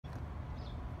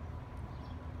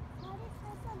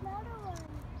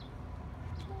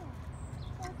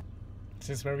This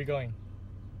is where we going.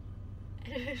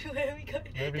 Where are we going?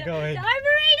 Where are we going? The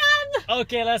Arboretum!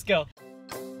 Okay, let's go.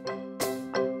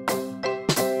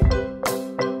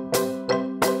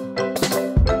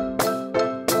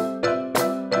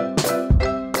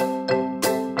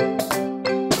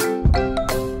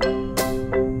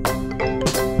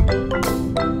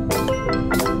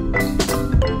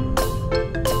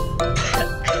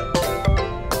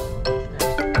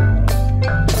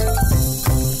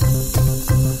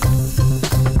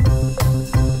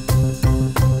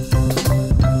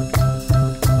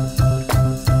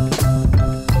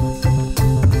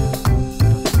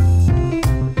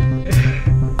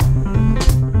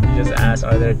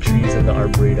 Are there trees in the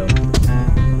Arboretum?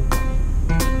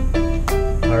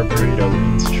 Arboretum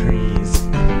means trees.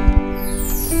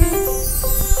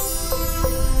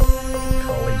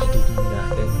 College digging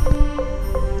nothing.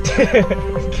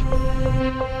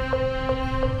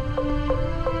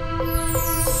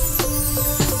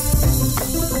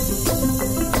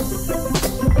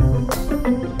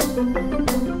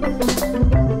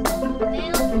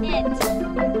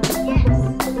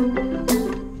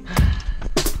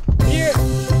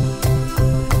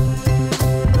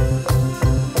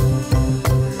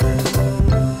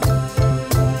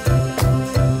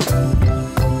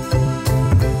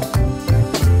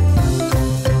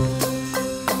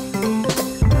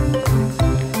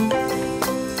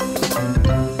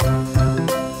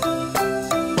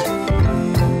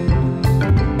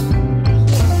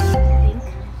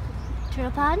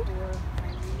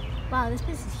 Wow, this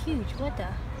place is huge. What the?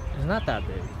 It's not that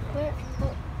big. Where?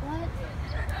 What?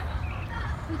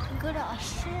 We could go to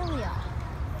Australia.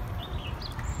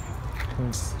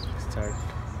 Let's start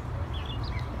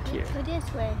here. Go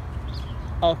this way.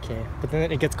 Okay, but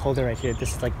then it gets colder right here.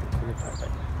 This is like the cooler part.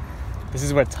 But this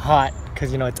is where it's hot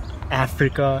because you know it's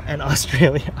Africa and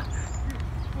Australia.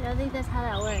 I don't think that's how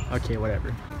that works. Okay,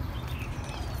 whatever.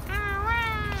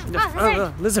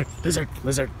 Lizard.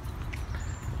 Lizard.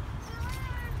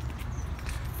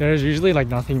 There's usually like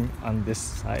nothing on this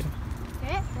side.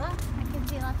 Okay, look, I can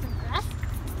see lots of grass.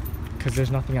 Because there's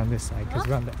nothing on this side, because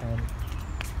we're on the end.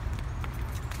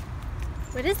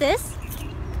 What is this?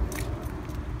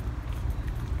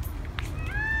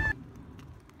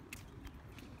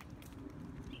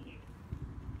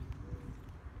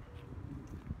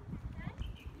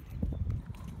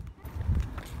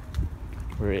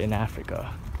 We're in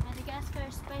Africa. Madagascar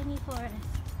spiny forest.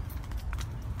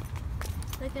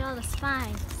 Look at all the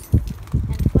spines.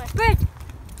 And forest. Bird!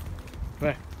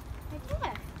 Where? Right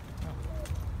there.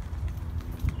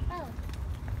 Oh.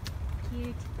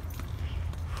 Cute.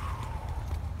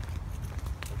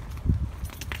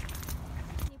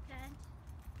 New plant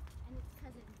and its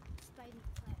cousin, spiny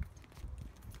plant.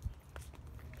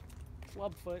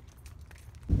 Clubfoot.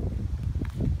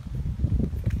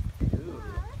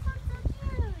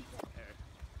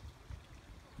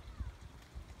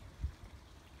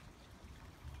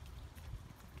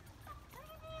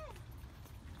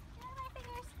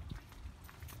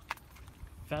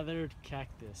 Feathered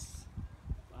cactus.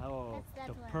 Oh,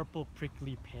 the purple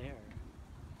prickly pear.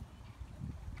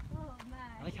 Oh my.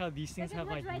 I like how these things have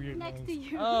like right weird next names. to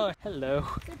you. Oh, hello.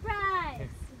 Surprise!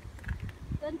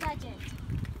 Don't touch it.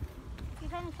 You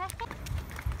trying to touch it?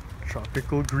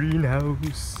 Tropical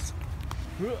greenhouse.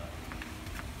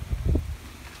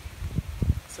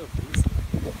 So busy.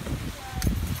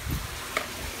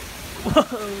 Whoa! The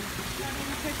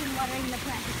person watering the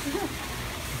plants.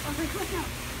 I was like, look out.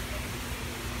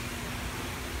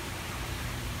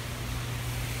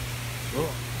 Whoa.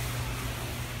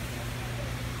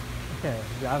 Okay,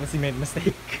 we obviously made a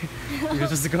mistake. We were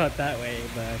supposed to go out that way,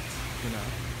 but you know,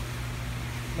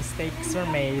 mistakes are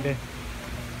made.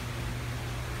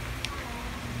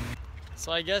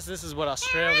 So I guess this is what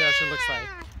Australia should look like.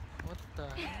 What the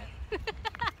heck?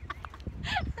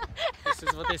 This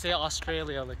is what they say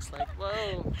Australia looks like. Whoa!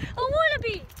 A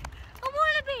wallaby! A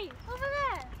wallaby! Over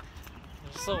there!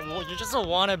 You're just a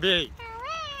wannabe.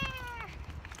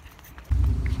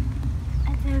 A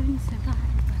lone survivor.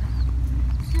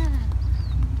 So,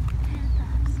 help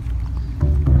us.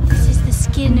 This is the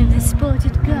skin of the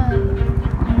spotted goat.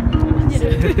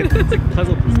 It's like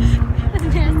puzzle pieces. That's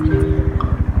nasty.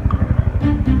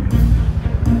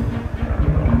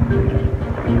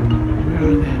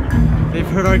 They've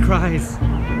heard our cries.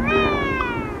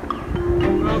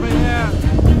 We're over here.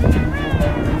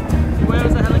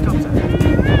 Where's the helicopter?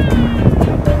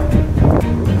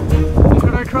 They've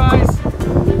heard our cries.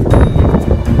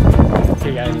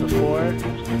 Okay guys, before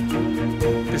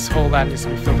this whole land used to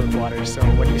be filled with water, so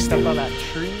when you step on that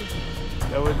tree,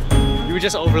 you we would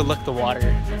just overlook the water.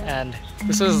 And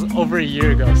this was over a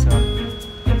year ago, so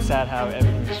it's sad how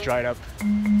everything just dried up.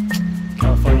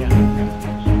 California.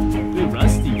 Ooh,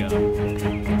 rusty go.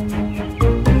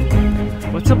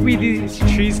 What's up with these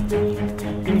trees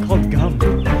being called gum?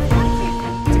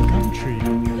 It's a gum tree.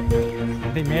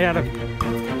 They made out of. They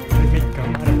make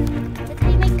gum out of. What do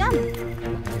they make gum?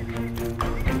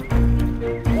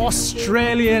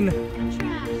 Australian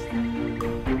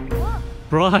Trash.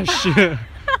 brush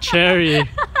cherry.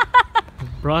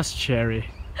 Brush cherry.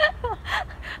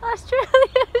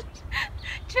 Australian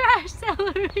trash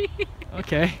celery.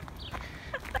 Okay.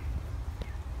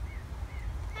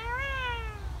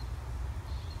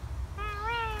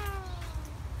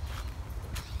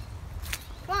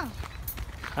 Wow.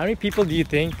 How many people do you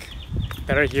think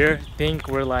that are here think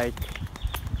we're like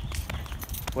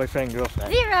boyfriend and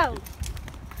girlfriend? 0.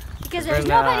 Because We're there's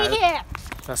nobody not. here.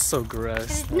 That's so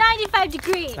gross. It's 95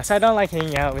 degrees. That's why I don't like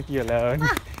hanging out with you alone.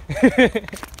 Ah.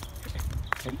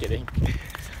 I'm kidding.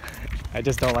 I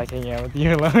just don't like hanging out with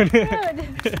you alone. Dude,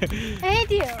 I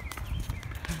hate you.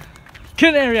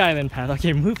 Canary Island path.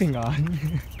 Okay, moving on.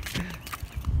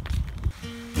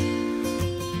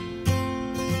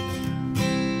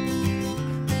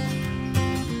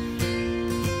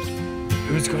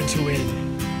 Who's going to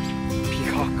win?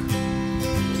 Peacock.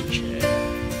 Chair.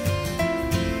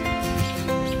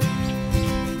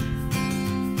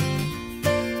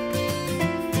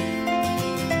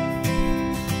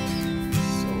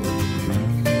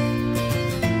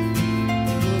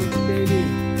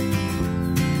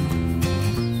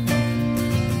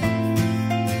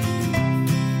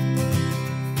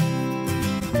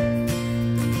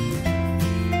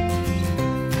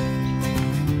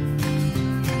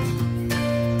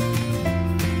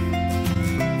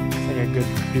 Good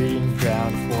breeding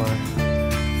ground for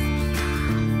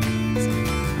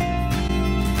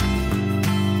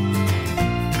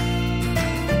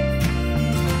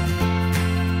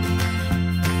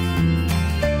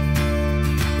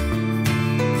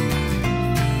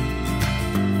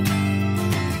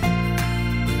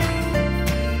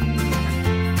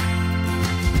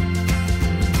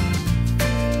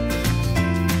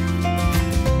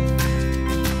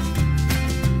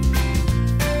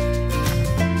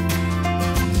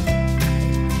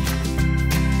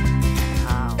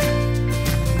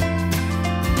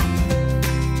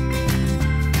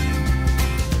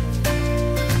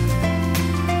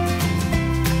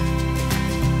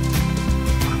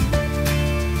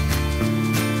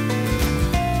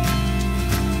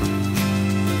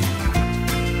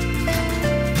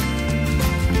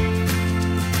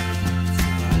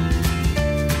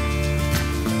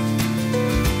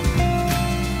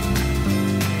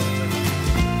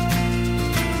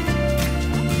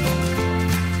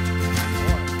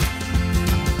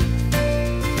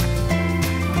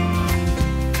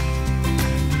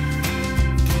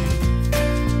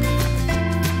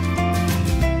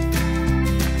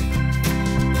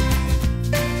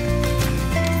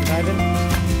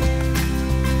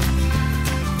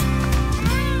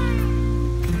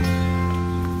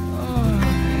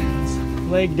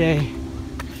leg day.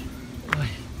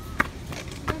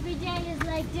 Every day is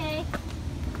leg day.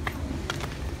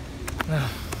 No.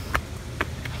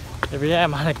 Every day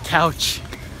I'm on a couch.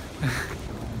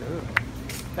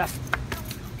 Go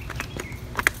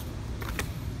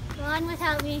on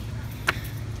without me.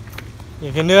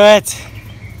 You can do it.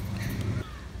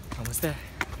 Almost there.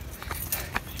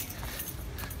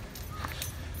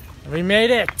 We made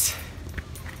it.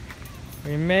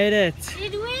 We made it.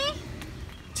 Did we?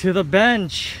 To the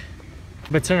bench.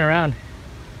 But turn around.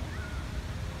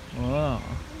 Whoa.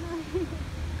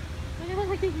 What am I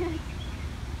looking at?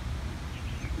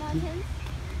 Mountains?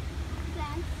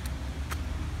 Plants?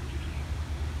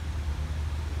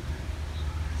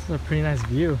 This is a pretty nice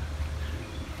view.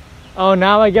 Oh,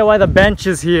 now I get why the bench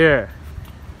is here.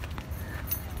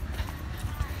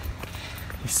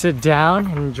 You sit down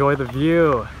and enjoy the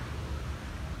view.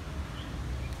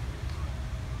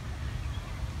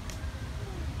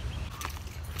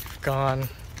 Gone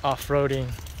off-roading.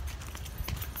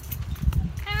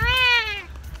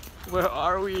 Where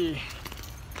are we?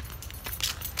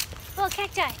 Oh,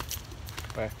 cacti.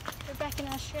 Where? We're back in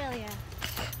Australia.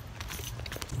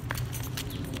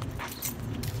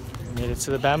 We made it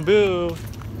to the bamboo.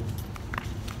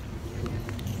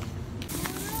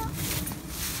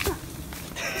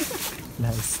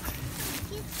 Nice.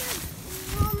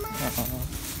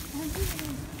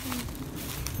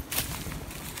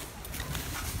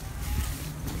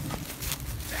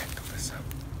 Vandalism.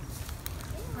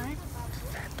 What?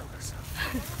 Vandalism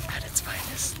at its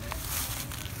finest.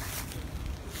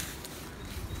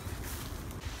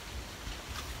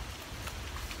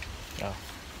 Oh.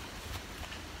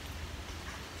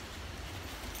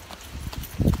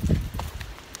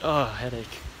 Oh,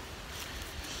 headache.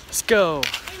 Let's go.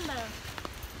 Rainbow.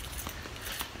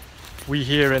 We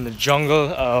here in the jungle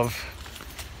of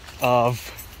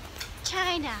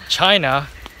China.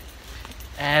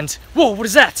 And whoa, what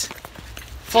is that?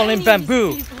 Falling Chinese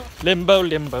bamboo. people. Limbo,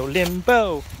 limbo,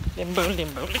 limbo. Limbo,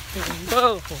 limbo,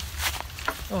 limbo.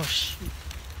 Oh shoot.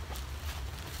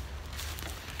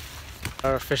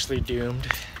 Are officially doomed.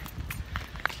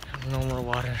 No more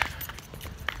water.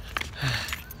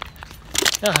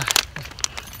 Ah.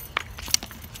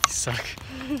 You suck.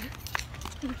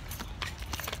 You're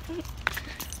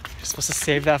supposed to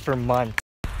save that for months.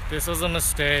 This was a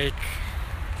mistake.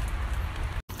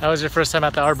 That was your first time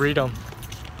at the Arboretum.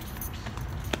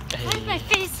 Hey. Why is my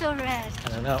face so red? I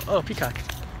don't know. Oh, peacock.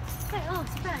 Wait, oh,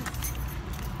 surprise.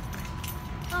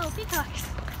 Oh, peacocks.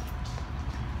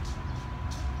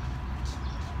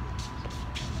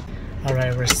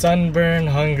 Alright, we're sunburned,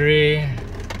 hungry,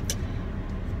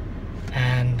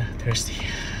 and thirsty.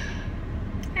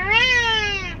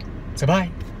 So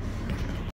bye.